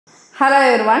Hello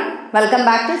everyone, welcome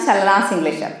back to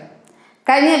ChalanasEnglish.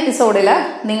 കഴിഞ്ഞ എപ്പിസോഡിൽ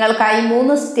നിങ്ങൾക്കായി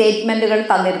 3 സ്റ്റേറ്റ്മെന്റുകൾ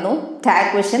തന്നിരുന്നു ടാഗ്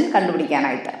ക്വസ്റ്റ്യൻ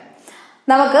കണ്ടുപിടിക്കാനായിട്ട്.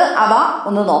 നമുക്ക് അവ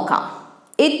ഒന്ന് നോക്കാം.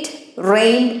 It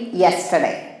rained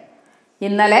yesterday.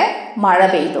 ഇന്നലെ മഴ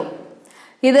പെയ്തു.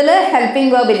 ഇതിൽ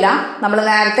ഹെൽപ്പിംഗ് വെർബ് ഇല്ല. നമ്മൾ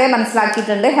നേരത്തെ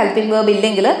മനസ്സിലാക്കിയിട്ടുണ്ട് ഹെൽപ്പിംഗ് വെർബ്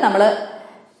ഇല്ലെങ്കിൽ നമ്മൾ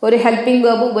ഒരു ഹെൽപ്പിംഗ്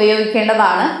വെർബ്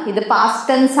ഉപയോഗിക്കേണ്ടതാണ്. ഇത് പാസ്റ്റ്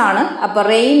ടെൻസ് ആണ്. അപ്പോൾ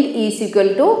rained is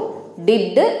equal to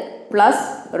did plus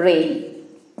rain.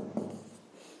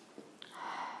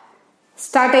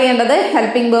 Start ചെയ്യേണ്ടത്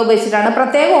ഹെൽപ്പിംഗ് വെർബ് വെച്ചിട്ടാണ്.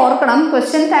 പ്രത്യേകം ഓർക്കണം,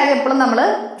 ക്വസ്റ്റ്യൻ ടാഗ് എപ്പോഴും നമ്മൾ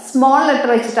സ്മോൾ ലെറ്റർ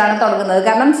വെച്ചിട്ടാണ് തുടങ്ങുന്നത്.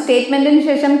 കാരണം സ്റ്റേറ്റ്മെന്റിന്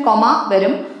ശേഷം കൊമ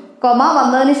വരും. കൊമ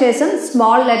വന്നതിന് ശേഷം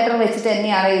സ്മോൾ ലെറ്റർ വെച്ചിട്ട്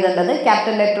തന്നെയാണ് എഴുതേണ്ടത്.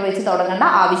 ക്യാപിറ്റൽ ലെറ്റർ വെച്ച് തുടങ്ങേണ്ട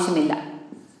ആവശ്യമില്ല.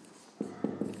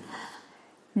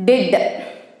 ഡിഡ്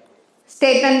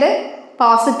സ്റ്റേറ്റ്മെന്റ്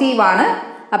പോസിറ്റീവ് ആണ്.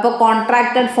 അപ്പോൾ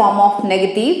contracted form of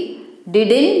negative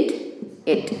didn't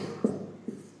it.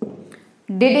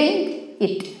 Didn't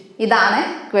it ഇതാണ്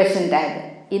ക്വസ്റ്റ്യൻ ടാഗ്.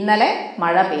 ഇന്നലെ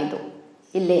മഴ പെയ്തു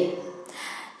ഇല്ലേ.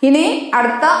 ഇനി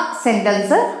അടുത്ത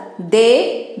സെന്റൻസ് ദേ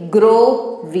ഗ്രോ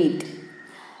വീറ്റ്.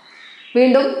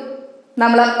 വീണ്ടും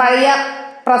നമ്മൾ പഴയ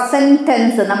പ്രസന്റ്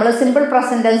ടെൻസ്, നമ്മൾ സിമ്പിൾ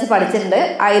പ്രസന്റ് ടെൻസ് പഠിച്ചിട്ടുണ്ട്.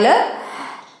 അതിൽ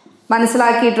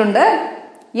മനസ്സിലാക്കിയിട്ടുണ്ട്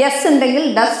യെസ് ഉണ്ടെങ്കിൽ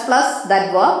ഡസ് പ്ലസ്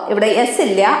ദാറ്റ് വെർബ്. ഇവിടെ യെസ്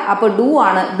ഇല്ല, അപ്പോൾ ഡു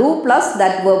ആണ്. ഡു പ്ലസ്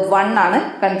ദാറ്റ് വെർബ് 1 ആണ്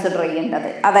കൺസിഡർ ചെയ്യേണ്ടത്.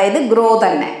 അതായത് ഗ്രോ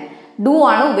തന്നെ ഡു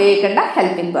ആണ് ഉപയോഗിക്കേണ്ട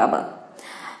ഹെൽപ്പിംഗ് വെർബ്.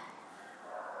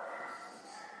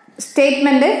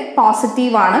 സ്റ്റേറ്റ്മെന്റ്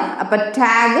പോസിറ്റീവ് ആണ്. അപ്പൊ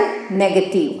ടാഗ്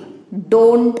നെഗറ്റീവ്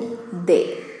ഡോണ്ട് ദേ.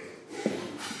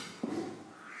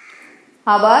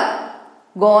 അവർ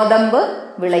ഗോതമ്പ്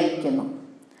വിളയിക്കുന്നു.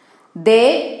 ദേ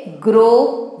ഗ്രോ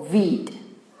വീറ്റ്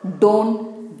ഡോണ്ട്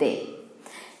ദേ.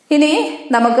 ഇനി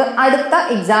നമുക്ക് അടുത്ത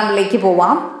എക്സാമ്പിളിലേക്ക്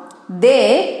പോവാം. They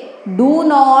do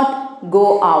not go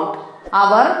out.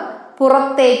 അവർ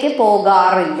പുറത്തേക്ക്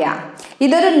പോകാറില്ല.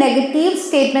 ഇതൊരു നെഗറ്റീവ്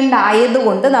സ്റ്റേറ്റ്മെന്റ്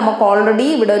ആയതുകൊണ്ട് നമുക്ക് ഓൾറെഡി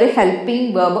ഇവിടെ ഒരു ഹെൽപ്പിംഗ്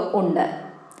വെർബ് ഉണ്ട്.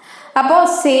 അപ്പോൾ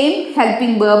സെയിം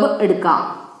ഹെൽപ്പിംഗ് വെർബ് എടുക്കാം,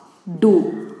 ഡു.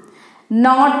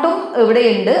 നോട്ടും ഇവിടെ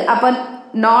ഉണ്ട്. അപ്പം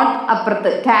നോട്ട്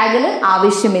അപ്പുറത്ത് ടാഗിൽ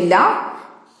ആവശ്യമില്ല.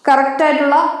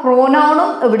 കറക്റ്റായിട്ടുള്ള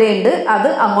പ്രോനൗണും ഇവിടെ ഉണ്ട്. അത്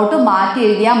അങ്ങോട്ട് മാറ്റി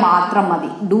എഴുതിയാൽ മാത്രം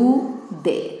മതി. Do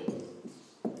they.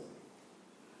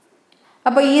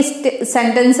 അപ്പോൾ ഈ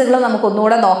സെന്റൻസുകൾ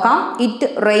നമുക്കൊന്നുകൂടെ നോക്കാം. It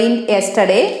rained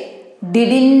yesterday.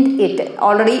 Didn't it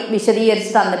already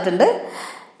വിശദീകരിച്ച് തന്നിട്ടുണ്ട്.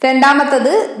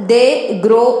 രണ്ടാമത്തത് ദേ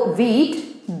ഗ്രോ വീറ്റ്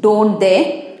ഡോണ്ട് ദേ.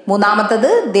 മൂന്നാമത്തത്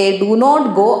they do not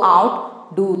go out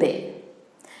do they.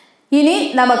 ഇനി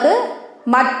നമുക്ക്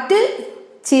മറ്റ്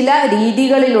ചില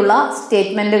രീതികളിലുള്ള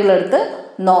സ്റ്റേറ്റ്മെന്റുകൾ എടുത്ത്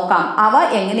നോക്കാം. അവ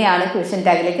എങ്ങനെയാണ് ക്വസ്റ്റ്യൻ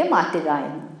ടാഗിലേക്ക് മാറ്റുക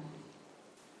എന്ന്.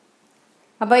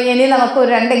 അപ്പോൾ ഇനി നമുക്ക്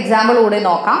ഒരു 2 എക്സാമ്പിൾ കൂടി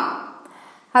നോക്കാം.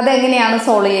 അതെങ്ങനെയാണ്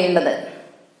സോൾവ് ചെയ്യേണ്ടത്.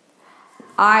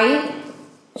 I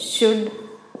should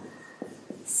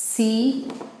see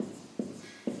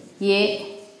a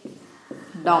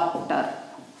doctor.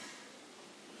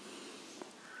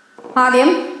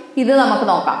 ആദ്യം ഇത് നമുക്ക്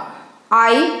നോക്കാം.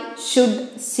 I should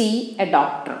see a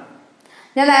doctor.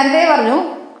 ഞാൻ നേരത്തെ പറഞ്ഞു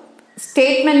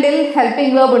സ്റ്റേറ്റ്മെന്റിൽ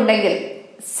ഹെൽപ്പിംഗ് വെർബ് ഉണ്ടെങ്കിൽ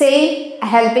സെയിം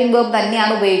ഹെൽപ്പിംഗ് വെർബ്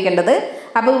തന്നെയാണ് ഉപയോഗിക്കേണ്ടത്.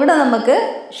 അപ്പോൾ ഇവിടെ നമുക്ക്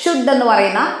should എന്ന്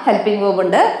പറയുന്ന ഹെൽപ്പിംഗ് വെർബ്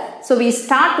ഉണ്ട്. So we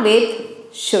start with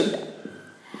should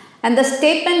and the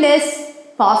statement is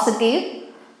positive.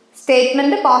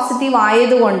 Statement positive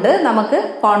ആയതുകൊണ്ട് നമുക്ക്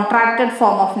കോൺട്രാക്റ്റഡ്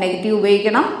ഫോം ഓഫ് നെഗറ്റീവ്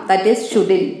ഉപയോഗിക്കണം. That is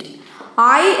shouldn't.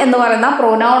 ഐ എന്ന് പറയുന്ന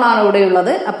പ്രോനൗൺ ആണ് ഇവിടെ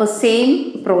ഉള്ളത്. അപ്പോൾ same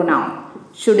pronoun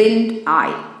shouldn't I.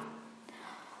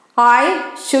 I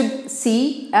should see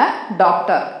A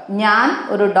doctor. ഞാൻ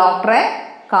ഒരു ഡോക്ടറെ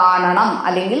കാണണം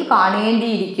അല്ലെങ്കിൽ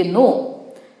കാണേണ്ടിയിരിക്കുന്നു.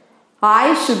 I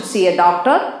should see A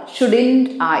doctor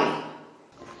shouldn't I.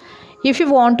 If you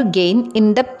want to gain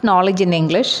in-depth knowledge in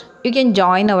English, you can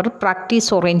join our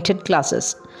practice-oriented classes.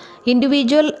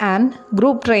 Individual and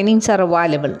group trainings are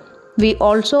available. We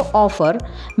also offer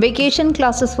vacation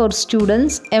classes for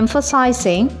students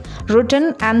emphasizing written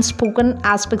and spoken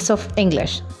aspects of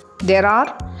English. There are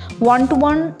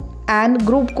one-to-one and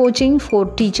group coaching for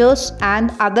teachers and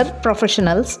other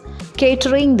professionals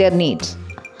catering their needs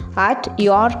at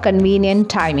your convenient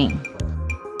timing.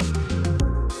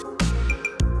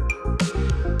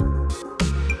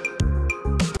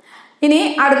 ഇനി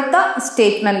അടുത്ത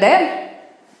statement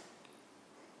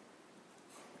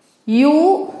you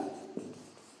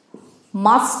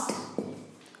must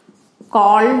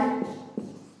call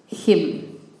him.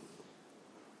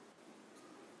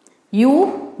 You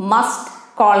must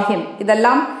call him.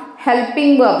 ഇതെല്ലാം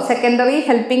helping verb, secondary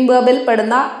helping വെർബിൽ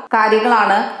പെടുന്ന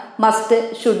കാര്യങ്ങളാണ്. Must,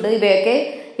 should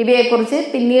ഇവയെക്കുറിച്ച്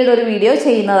പിന്നീട് ഒരു video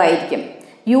ചെയ്യുന്നതായിരിക്കും.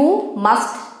 You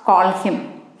must call him.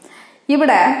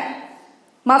 ഇവിടെ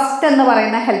മസ്റ്റ് എന്ന്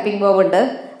പറയുന്ന ഹെൽപ്പിംഗ് വെർബ് ഉണ്ട്.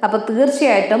 അപ്പോൾ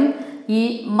തീർച്ചയായിട്ടും ഈ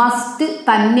മസ്റ്റ്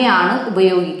തന്നെയാണ്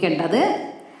ഉപയോഗിക്കേണ്ടത്.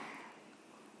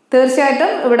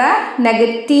 തീർച്ചയായിട്ടും ഇവിടെ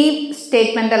നെഗറ്റീവ്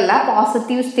സ്റ്റേറ്റ്മെൻ്റ് അല്ല,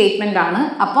 പോസിറ്റീവ് സ്റ്റേറ്റ്മെൻ്റ് ആണ്.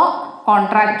 അപ്പോൾ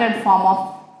contracted form of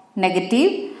negative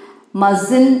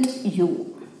mustn't you.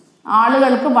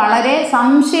 ആളുകൾക്ക് വളരെ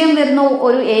സംശയം വരുന്ന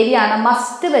ഒരു ഏരിയ ആണ്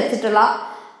മസ്റ്റ് വെച്ചിട്ടുള്ള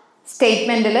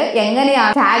സ്റ്റേറ്റ്മെൻറ്റിൽ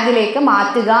എങ്ങനെയാണ് ടാഗിലേക്ക്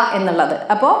മാറ്റുക എന്നുള്ളത്.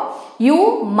 അപ്പോൾ you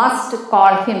must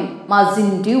call him,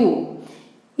 mustn't you.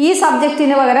 ഈ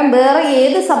സബ്ജക്റ്റിന് പകരം വേറെ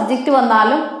ഏത് സബ്ജക്റ്റ്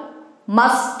വന്നാലും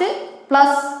മസ്റ്റ്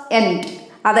പ്ലസ് എൻഡ്,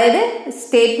 അതായത്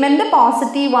സ്റ്റേറ്റ്മെൻറ്റ്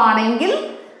പോസിറ്റീവ് ആണെങ്കിൽ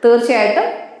തീർച്ചയായിട്ടും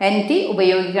NT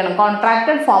ഉപയോഗിക്കണം.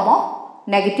 കോൺട്രാക്റ്റഡ് ഫോം ഓഫ്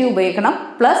നെഗറ്റീവ് ഉപയോഗിക്കണം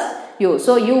plus U.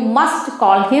 So you must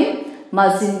call him,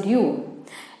 mustn't you.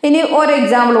 ഇനി ഒരു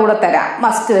എക്സാമ്പിൾ കൂടെ തരാം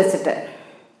മസ്റ്റ് വെച്ചിട്ട്.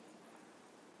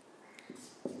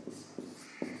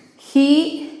 He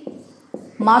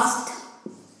must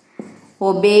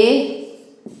obey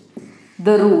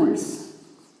the rules.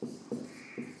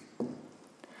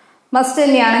 Must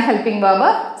തന്നെയാണ് helping verb.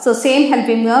 So same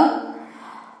helping verb.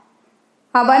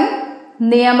 അവൻ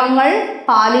നിയമങ്ങൾ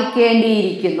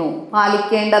പാലിക്കേണ്ടിയിരിക്കുന്നു,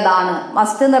 പാലിക്കേണ്ടതാണ്.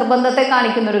 മസ്റ്റ് നിർബന്ധത്തെ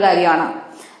കാണിക്കുന്ന ഒരു കാര്യമാണ്.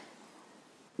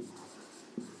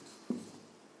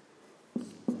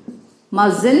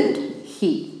 mustn't he.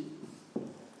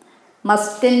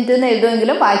 mustn't എന്ന്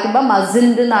എഴുതുമെങ്കിലും വായിക്കുമ്പോൾ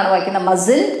mustn't എന്നാണ് വായിക്കുന്നത്,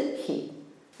 mustn't he.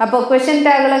 അപ്പോൾ ക്വസ്റ്റ്യൻ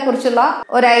ടാഗുകളെ കുറിച്ചുള്ള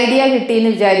ഒരു ഐഡിയ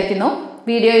കിട്ടിയെന്ന് വിചാരിക്കുന്നു.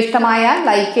 വീഡിയോ ഇഷ്ടമായാൽ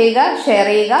ലൈക്ക് ചെയ്യുക, ഷെയർ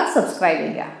ചെയ്യുക, സബ്സ്ക്രൈബ്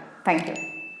ചെയ്യുക. Thank you.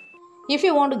 If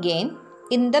you want to gain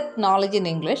in-depth knowledge in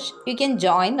English, you can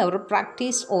join our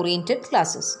practice-oriented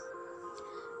classes.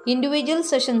 Individual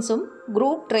sessions-ഉം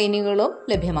group ട്രെയിനിങ്ങുകളും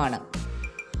ലഭ്യമാണ്.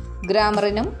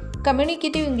 ഗ്രാമറിനും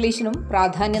കമ്മ്യൂണിക്കേറ്റീവ് ഇംഗ്ലീഷിനും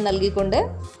പ്രാധാന്യം നൽകിക്കൊണ്ട്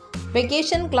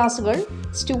വെക്കേഷൻ ക്ലാസുകൾ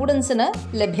സ്റ്റുഡൻസിന്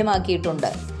ലഭ്യമാക്കിയിട്ടുണ്ട്.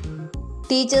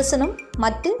 ടീച്ചേഴ്സിനും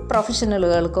മറ്റ്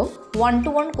പ്രൊഫഷണലുകൾക്കും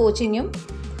 1-to-1 കോച്ചിങ്ങും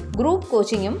ഗ്രൂപ്പ്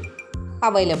കോച്ചിങ്ങും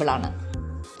അവൈലബിൾ ആണ്.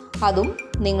 അതും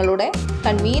നിങ്ങളുടെ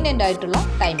കൺവീനിയൻ്റ് ആയിട്ടുള്ള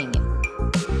ടൈമിങ്ങിൽ.